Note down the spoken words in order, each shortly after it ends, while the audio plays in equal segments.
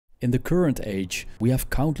In the current age, we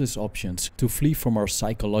have countless options to flee from our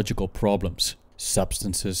psychological problems.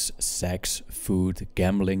 Substances, sex, food,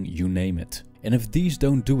 gambling, you name it. And if these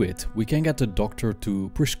don't do it, we can get the doctor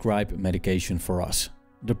to prescribe medication for us.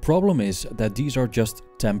 The problem is that these are just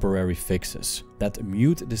temporary fixes that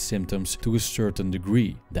mute the symptoms to a certain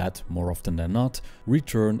degree that, more often than not,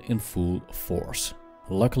 return in full force.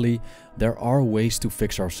 Luckily, there are ways to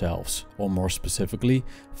fix ourselves, or more specifically,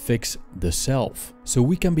 fix the self, so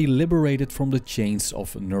we can be liberated from the chains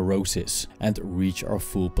of neurosis and reach our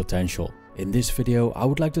full potential. In this video, I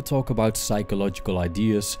would like to talk about psychological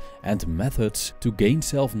ideas and methods to gain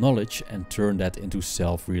self-knowledge and turn that into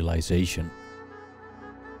self-realization.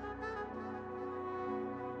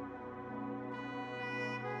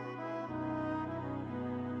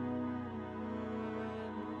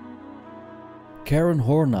 Karen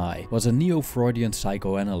Horney was a neo-Freudian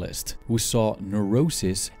psychoanalyst who saw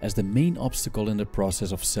neurosis as the main obstacle in the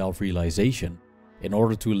process of self-realization. In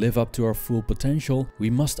order to live up to our full potential, we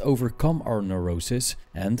must overcome our neurosis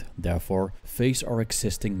and, therefore, face our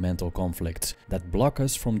existing mental conflicts that block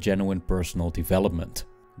us from genuine personal development.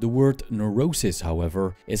 The word neurosis,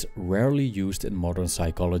 however, is rarely used in modern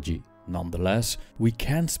psychology. Nonetheless, we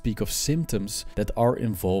can speak of symptoms that are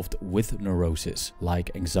involved with neurosis,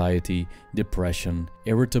 like anxiety, depression,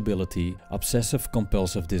 irritability,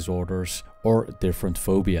 obsessive-compulsive disorders, or different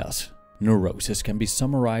phobias. Neurosis can be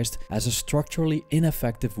summarized as a structurally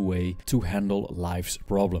ineffective way to handle life's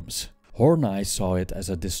problems. Horney saw it as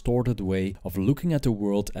a distorted way of looking at the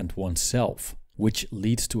world and oneself, which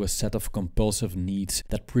leads to a set of compulsive needs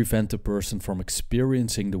that prevent the person from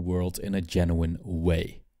experiencing the world in a genuine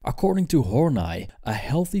way. According to Horney, a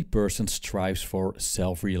healthy person strives for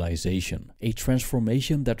self-realization, a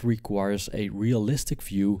transformation that requires a realistic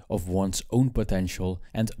view of one's own potential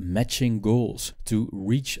and matching goals to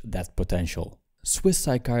reach that potential. Swiss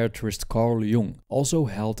psychiatrist Carl Jung also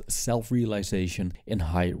held self-realization in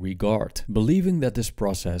high regard, believing that this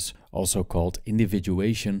process, also called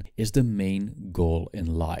individuation, is the main goal in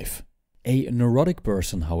life. A neurotic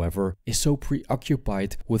person, however, is so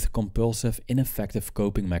preoccupied with compulsive, ineffective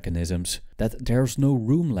coping mechanisms that there's no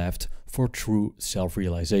room left for true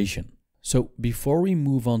self-realization. So, before we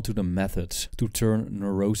move on to the methods to turn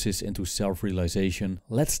neurosis into self-realization,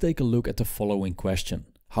 let's take a look at the following question.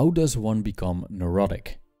 How does one become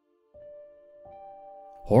neurotic?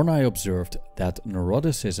 Horney observed that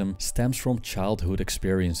neuroticism stems from childhood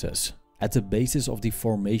experiences. At the basis of the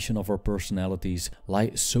formation of our personalities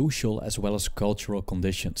lie social as well as cultural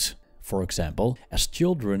conditions. For example, as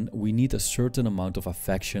children, we need a certain amount of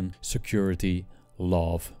affection, security,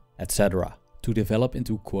 love, etc. to develop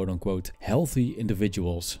into quote-unquote healthy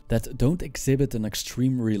individuals that don't exhibit an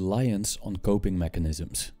extreme reliance on coping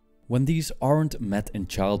mechanisms. When these aren't met in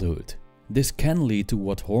childhood, this can lead to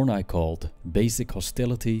what Horney called basic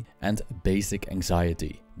hostility and basic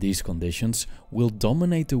anxiety. These conditions will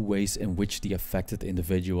dominate the ways in which the affected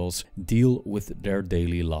individuals deal with their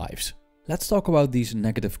daily lives. Let's talk about these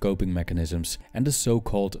negative coping mechanisms and the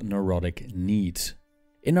so-called neurotic needs.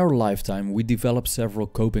 In our lifetime, we develop several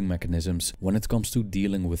coping mechanisms when it comes to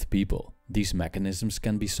dealing with people. These mechanisms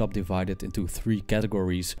can be subdivided into three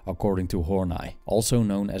categories according to Horney, also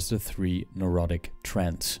known as the three neurotic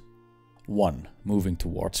trends. 1. Moving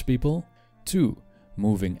towards people. 2.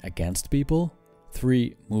 Moving against people.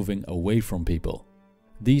 3. Moving away from people.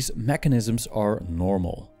 These mechanisms are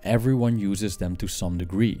normal. Everyone uses them to some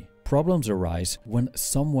degree. Problems arise when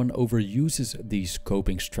someone overuses these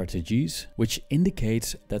coping strategies, which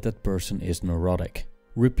indicates that that person is neurotic.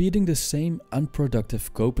 Repeating the same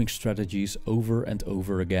unproductive coping strategies over and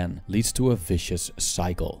over again leads to a vicious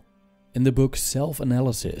cycle. In the book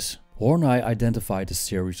Self-Analysis, Horney identified a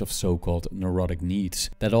series of so-called neurotic needs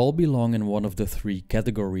that all belong in one of the three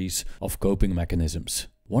categories of coping mechanisms.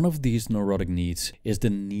 One of these neurotic needs is the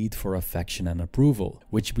need for affection and approval,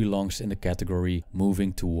 which belongs in the category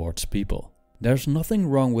moving towards people. There's nothing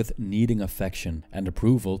wrong with needing affection and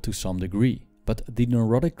approval to some degree, but the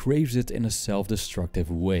neurotic craves it in a self-destructive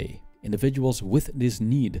way. Individuals with this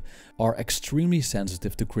need are extremely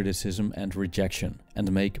sensitive to criticism and rejection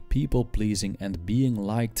and make people-pleasing and being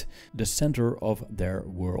liked the center of their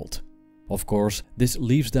world. Of course, this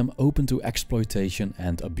leaves them open to exploitation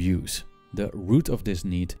and abuse. The root of this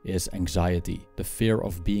need is anxiety, the fear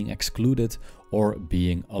of being excluded or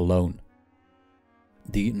being alone.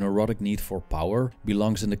 The neurotic need for power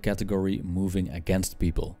belongs in the category moving against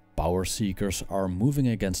people. Power seekers are moving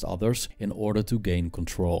against others in order to gain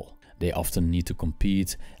control. They often need to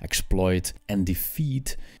compete, exploit, and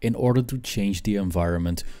defeat in order to change the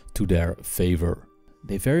environment to their favor.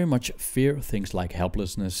 They very much fear things like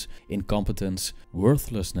helplessness, incompetence,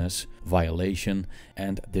 worthlessness, violation,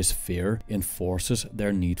 and this fear enforces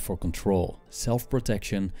their need for control,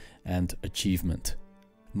 self-protection, and achievement.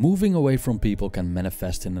 Moving away from people can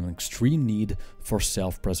manifest in an extreme need for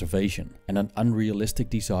self-preservation and an unrealistic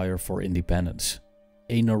desire for independence.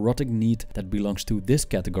 A neurotic need that belongs to this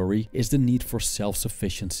category is the need for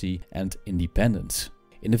self-sufficiency and independence.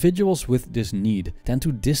 Individuals with this need tend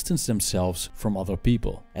to distance themselves from other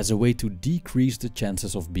people as a way to decrease the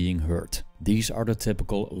chances of being hurt. These are the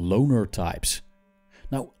typical loner types.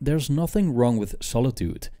 Now, there's nothing wrong with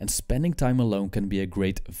solitude, and spending time alone can be a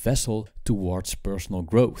great vessel towards personal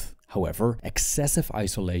growth. However, excessive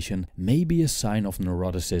isolation may be a sign of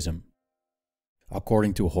neuroticism.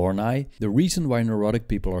 According to Horney, the reason why neurotic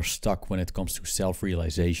people are stuck when it comes to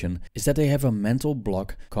self-realization is that they have a mental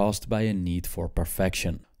block caused by a need for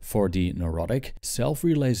perfection. For the neurotic,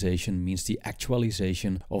 self-realization means the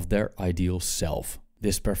actualization of their ideal self.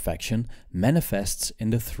 This perfection manifests in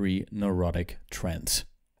the three neurotic trends.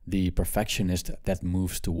 The perfectionist that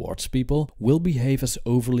moves towards people will behave as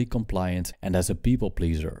overly compliant and as a people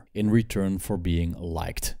pleaser in return for being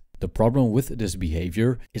liked. The problem with this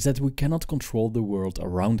behavior is that we cannot control the world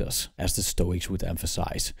around us, as the Stoics would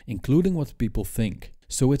emphasize, including what people think.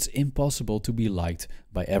 So it's impossible to be liked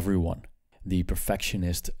by everyone. The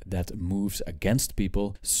perfectionist that moves against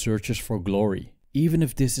people searches for glory, even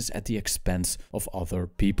if this is at the expense of other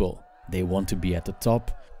people. They want to be at the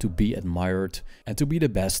top, to be admired, and to be the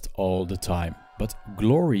best all the time. But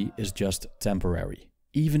glory is just temporary.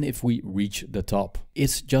 Even if we reach the top,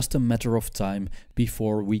 it's just a matter of time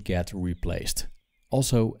before we get replaced.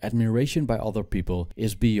 Also, admiration by other people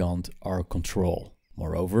is beyond our control.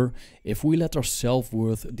 Moreover, if we let our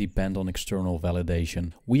self-worth depend on external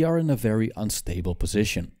validation, we are in a very unstable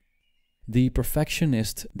position. The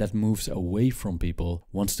perfectionist that moves away from people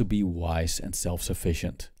wants to be wise and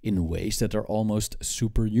self-sufficient in ways that are almost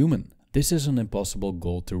superhuman. This is an impossible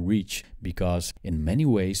goal to reach because in many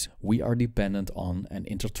ways we are dependent on and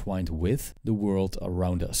intertwined with the world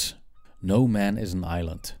around us. No man is an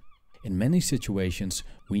island. In many situations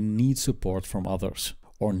we need support from others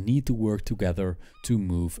or need to work together to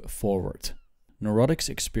move forward. Neurotics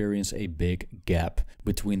experience a big gap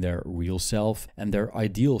between their real self and their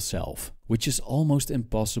ideal self, which is almost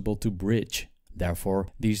impossible to bridge. Therefore,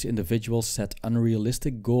 these individuals set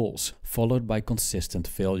unrealistic goals followed by consistent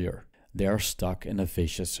failure. They are stuck in a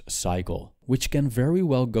vicious cycle, which can very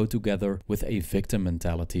well go together with a victim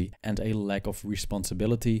mentality and a lack of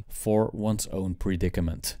responsibility for one's own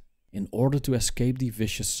predicament. In order to escape the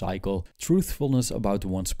vicious cycle, truthfulness about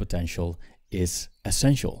one's potential is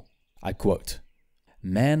essential. I quote,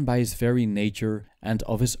 "Man by his very nature and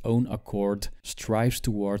of his own accord strives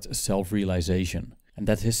towards self-realization, and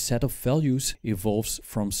that his set of values evolves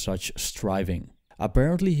from such striving.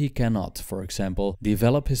 Apparently he cannot, for example,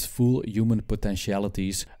 develop his full human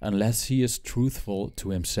potentialities unless he is truthful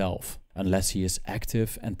to himself, unless he is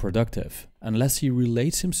active and productive, unless he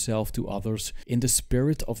relates himself to others in the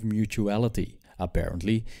spirit of mutuality.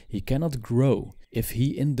 Apparently he cannot grow if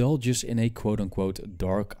he indulges in a quote-unquote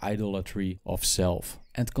dark idolatry of self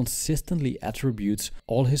and consistently attributes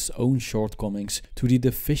all his own shortcomings to the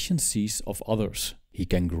deficiencies of others. He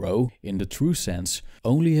can grow, in the true sense,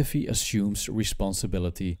 only if he assumes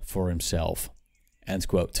responsibility for himself." End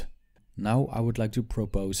quote. Now I would like to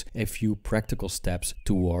propose a few practical steps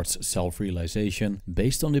towards self-realization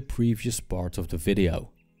based on the previous part of the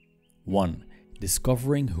video. 1.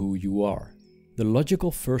 Discovering who you are. The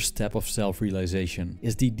logical first step of self-realization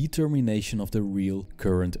is the determination of the real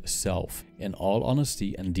current self, in all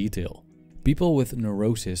honesty and detail. People with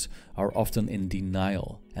neurosis are often in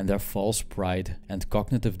denial, and their false pride and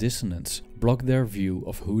cognitive dissonance block their view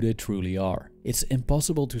of who they truly are. It's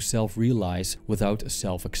impossible to self-realize without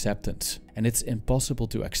self-acceptance, and it's impossible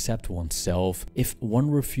to accept oneself if one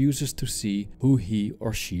refuses to see who he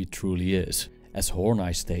or she truly is. As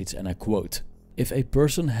Horney states, and I quote, "If a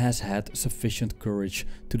person has had sufficient courage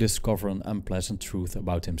to discover an unpleasant truth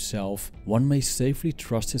about himself, one may safely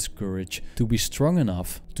trust his courage to be strong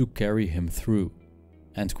enough to carry him through."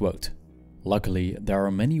 End quote. Luckily, there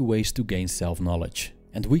are many ways to gain self-knowledge,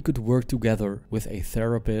 and we could work together with a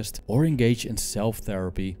therapist or engage in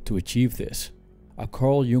self-therapy to achieve this. A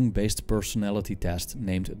Carl Jung-based personality test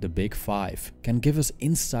named the Big Five can give us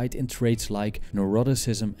insight in traits like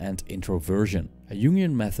neuroticism and introversion. A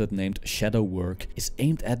Jungian method named shadow work is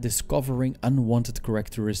aimed at discovering unwanted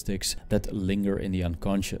characteristics that linger in the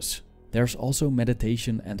unconscious. There's also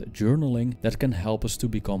meditation and journaling that can help us to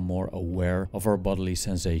become more aware of our bodily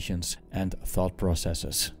sensations and thought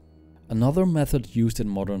processes. Another method used in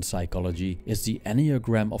modern psychology is the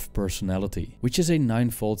Enneagram of personality, which is a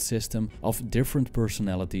 9-fold system of different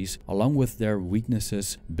personalities along with their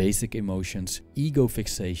weaknesses, basic emotions, ego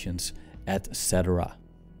fixations, etc.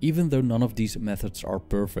 Even though none of these methods are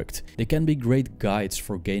perfect, they can be great guides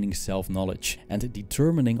for gaining self-knowledge and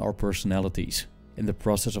determining our personalities. In the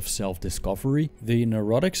process of self-discovery, the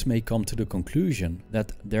neurotics may come to the conclusion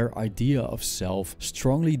that their idea of self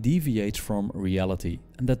strongly deviates from reality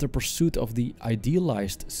and that the pursuit of the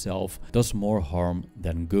idealized self does more harm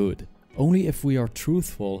than good. Only if we are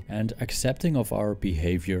truthful and accepting of our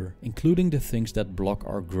behavior, including the things that block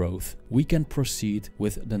our growth, we can proceed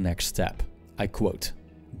with the next step. I quote,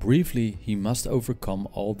 "Briefly, he must overcome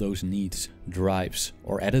all those needs, drives,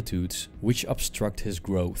 or attitudes which obstruct his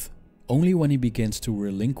growth. Only when he begins to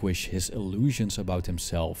relinquish his illusions about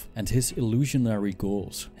himself and his illusionary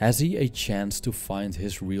goals has he a chance to find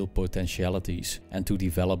his real potentialities and to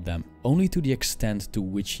develop them. Only to the extent to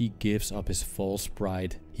which he gives up his false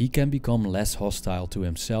pride, he can become less hostile to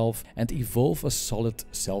himself and evolve a solid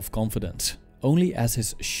self-confidence. Only as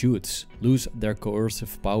his shoulds lose their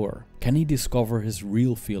coercive power can he discover his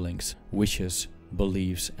real feelings, wishes,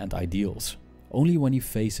 beliefs, and ideals. Only when he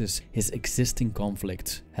faces his existing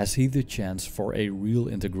conflicts has he the chance for a real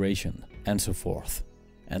integration," and so forth.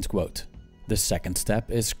 End quote. The second step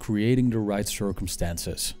is creating the right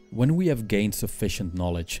circumstances. When we have gained sufficient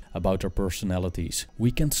knowledge about our personalities,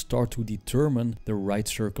 we can start to determine the right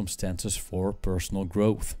circumstances for personal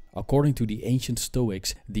growth. According to the ancient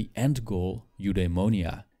Stoics, the end goal,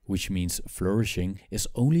 eudaimonia, which means flourishing, is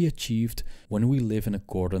only achieved when we live in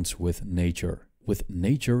accordance with nature. With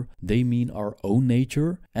nature, they mean our own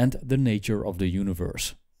nature and the nature of the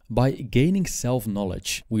universe. By gaining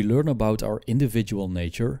self-knowledge, we learn about our individual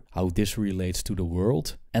nature, how this relates to the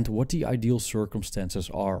world, and what the ideal circumstances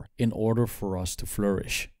are in order for us to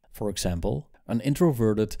flourish. For example, an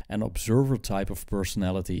introverted and observer type of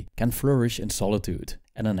personality can flourish in solitude,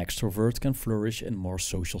 and an extrovert can flourish in more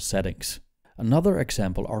social settings. Another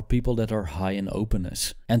example are people that are high in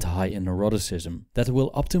openness and high in neuroticism, that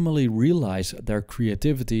will optimally realize their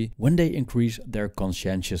creativity when they increase their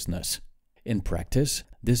conscientiousness. In practice,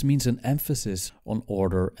 this means an emphasis on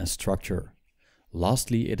order and structure.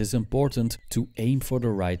 Lastly, it is important to aim for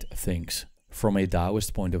the right things. From a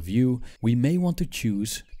Taoist point of view, we may want to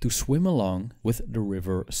choose to swim along with the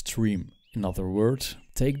river stream. In other words,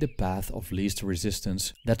 take the path of least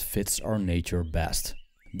resistance that fits our nature best.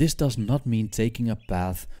 This does not mean taking a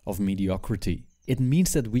path of mediocrity. It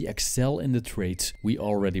means that we excel in the traits we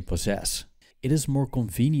already possess. It is more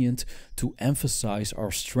convenient to emphasize our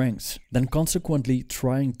strengths than consequently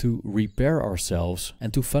trying to repair ourselves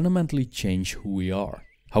and to fundamentally change who we are.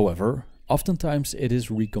 However, oftentimes it is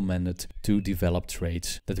recommended to develop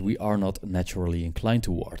traits that we are not naturally inclined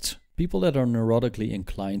towards. People that are neurotically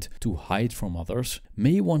inclined to hide from others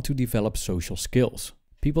may want to develop social skills.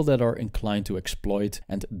 People that are inclined to exploit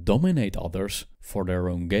and dominate others for their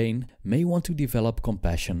own gain may want to develop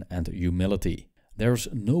compassion and humility. There's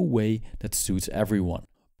no way that suits everyone.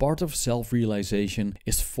 Part of self-realization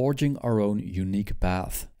is forging our own unique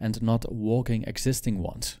path and not walking existing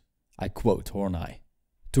ones. I quote Horney.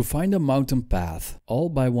 "To find a mountain path all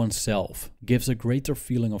by oneself gives a greater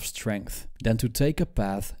feeling of strength than to take a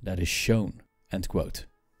path that is shown." End quote.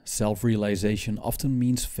 Self-realization often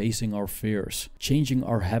means facing our fears, changing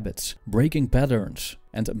our habits, breaking patterns,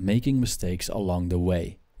 and making mistakes along the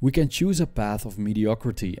way. We can choose a path of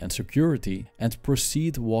mediocrity and security and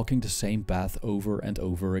proceed walking the same path over and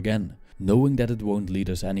over again, knowing that it won't lead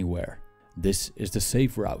us anywhere. This is the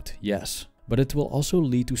safe route, yes, but it will also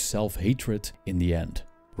lead to self-hatred in the end.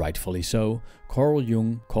 Rightfully so, Carl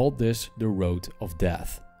Jung called this the road of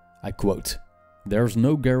death. I quote, "There's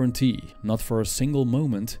no guarantee, not for a single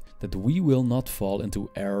moment, that we will not fall into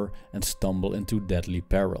error and stumble into deadly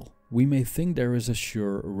peril. We may think there is a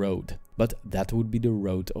sure road, but that would be the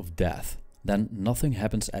road of death. Then nothing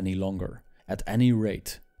happens any longer, at any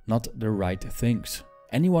rate, not the right things.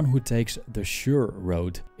 Anyone who takes the sure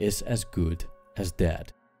road is as good as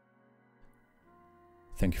dead."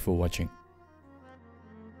 Thank you for watching.